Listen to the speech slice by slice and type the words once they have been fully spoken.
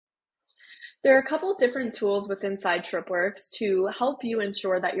There are a couple different tools within TripWorks to help you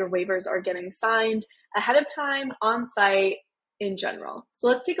ensure that your waivers are getting signed ahead of time, on site, in general. So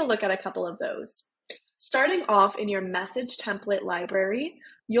let's take a look at a couple of those. Starting off in your message template library,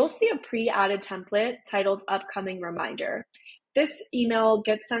 you'll see a pre-added template titled Upcoming Reminder. This email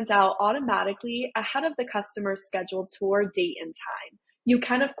gets sent out automatically ahead of the customer's scheduled tour date and time. You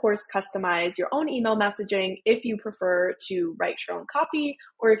can, of course, customize your own email messaging if you prefer to write your own copy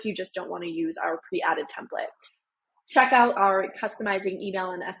or if you just don't want to use our pre-added template. Check out our customizing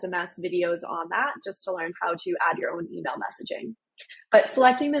email and SMS videos on that just to learn how to add your own email messaging. But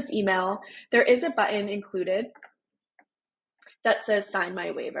selecting this email, there is a button included that says Sign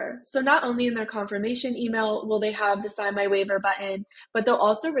My Waiver. So not only in their confirmation email will they have the Sign My Waiver button, but they'll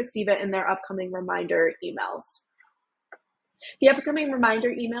also receive it in their upcoming reminder emails. The upcoming reminder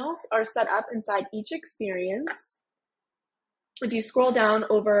emails are set up inside each experience. If you scroll down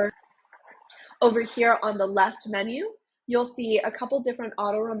over here on the left menu, you'll see a couple different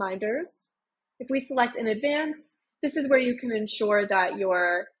auto reminders. If we select in advance, this is where you can ensure that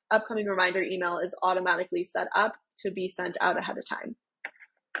your upcoming reminder email is automatically set up to be sent out ahead of time.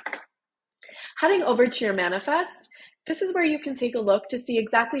 Heading over to your manifest, this is where you can take a look to see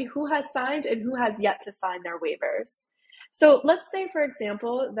exactly who has signed and who has yet to sign their waivers. So let's say, for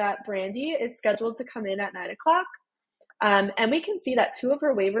example, that Brandy is scheduled to come in at 9 o'clock, and we can see that 2 of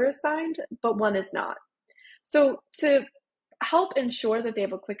her waivers signed, but 1 is not. So to help ensure that they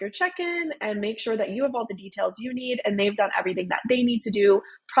have a quicker check-in and make sure that you have all the details you need and they've done everything that they need to do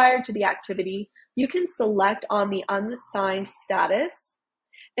prior to the activity, you can select on the unsigned status,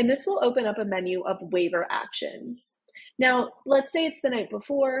 and this will open up a menu of waiver actions. Now, let's say it's the night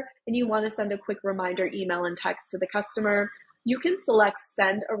before and you want to send a quick reminder email and text to the customer. You can select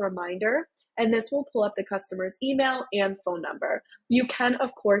Send a Reminder, and this will pull up the customer's email and phone number. You can,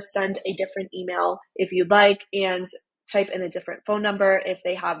 of course, send a different email if you'd like and type in a different phone number if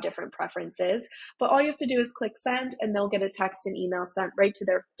they have different preferences. But all you have to do is click Send, and they'll get a text and email sent right to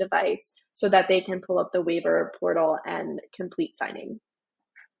their device so that they can pull up the waiver portal and complete signing.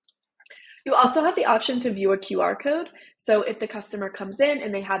 You also have the option to view a QR code. So if the customer comes in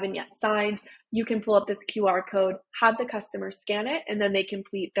and they haven't yet signed, you can pull up this QR code, have the customer scan it, and then they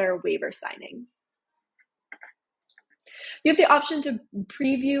complete their waiver signing. You have the option to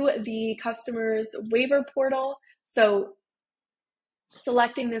preview the customer's waiver portal. So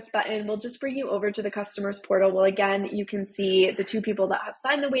selecting this button will just bring you over to the customer's portal. Well, again, you can see the 2 people that have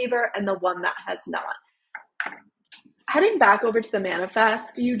signed the waiver and the 1 that has not. Heading back over to the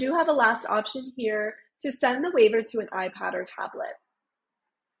manifest, you do have a last option here to send the waiver to an iPad or tablet.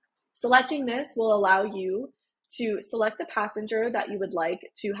 Selecting this will allow you to select the passenger that you would like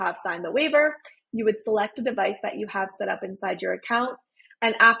to have sign the waiver. You would select a device that you have set up inside your account,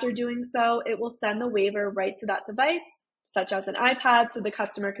 and after doing so, it will send the waiver right to that device, such as an iPad, so the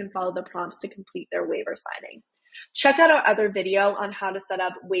customer can follow the prompts to complete their waiver signing. Check out our other video on how to set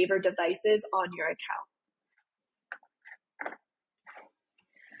up waiver devices on your account.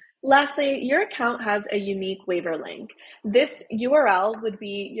 Lastly, your account has a unique waiver link. This URL would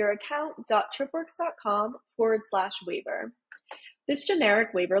be youraccount.tripworks.com/waiver. This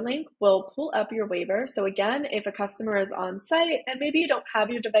generic waiver link will pull up your waiver. So again, if a customer is on site and maybe you don't have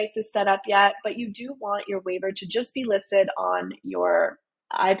your devices set up yet, but you do want your waiver to just be listed on your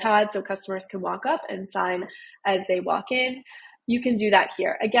iPad so customers can walk up and sign as they walk in, you can do that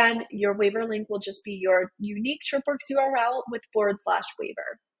here. Again, your waiver link will just be your unique TripWorks URL with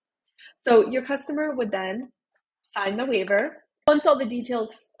 /waiver. So your customer would then sign the waiver. Once all the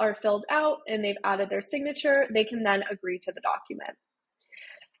details are filled out and they've added their signature, they can then agree to the document.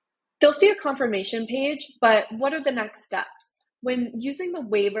 They'll see a confirmation page, but what are the next steps? When using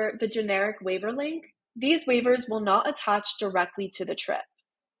the generic waiver link, these waivers will not attach directly to the trip.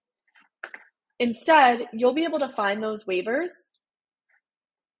 Instead, you'll be able to find those waivers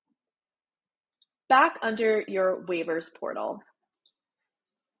back under your waivers portal.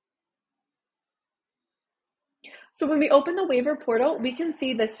 So when we open the waiver portal, we can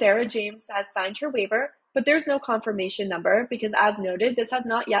see that Sarah James has signed her waiver, but there's no confirmation number because, as noted, this has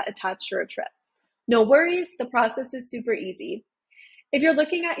not yet attached to her trip. No worries, the process is super easy. If you're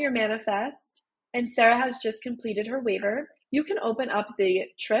looking at your manifest and Sarah has just completed her waiver, you can open up the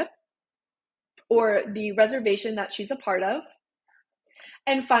trip or the reservation that she's a part of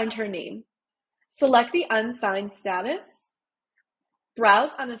and find her name. Select the unsigned status,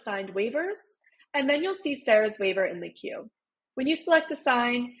 browse unassigned waivers, and then you'll see Sarah's waiver in the queue. When you select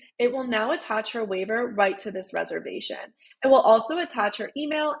Assign, it will now attach her waiver right to this reservation. It will also attach her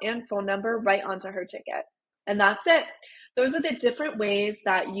email and phone number right onto her ticket. And that's it. Those are the different ways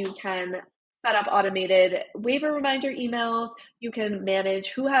that you can set up automated waiver reminder emails. You can manage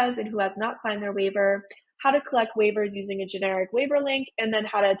who has and who has not signed their waiver, how to collect waivers using a generic waiver link, and then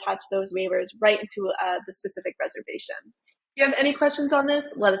how to attach those waivers right into the specific reservation. If you have any questions on this,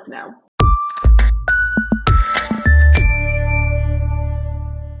 let us know.